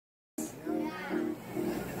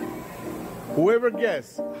Whoever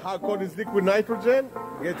guess how cold is liquid nitrogen,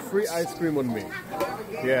 get free ice cream on me.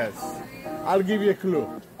 Yes. I'll give you a clue.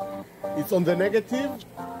 It's on the negative,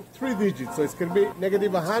 3 digits. So it can be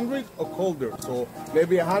negative 100 or colder. So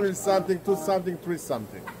maybe 100 something, 2 something, 3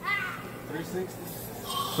 something. 360.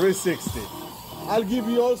 360. I'll give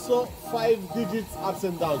you also 5 digits ups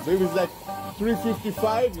and downs. So if it's like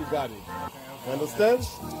 355, you got it. You understand?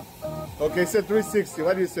 Okay, say 360.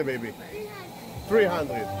 What do you say, baby?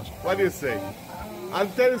 300. What do you say? I'll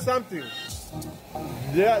tell you something.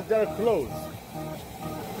 They're close.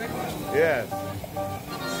 Yes.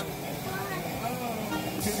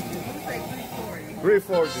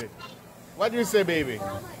 340. What do you say, baby?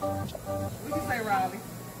 We can say Raleigh.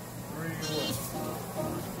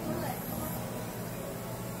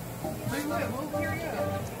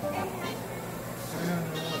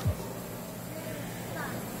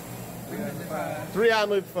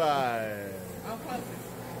 305. I'm closest.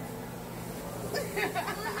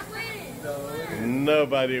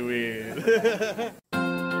 Nobody wins.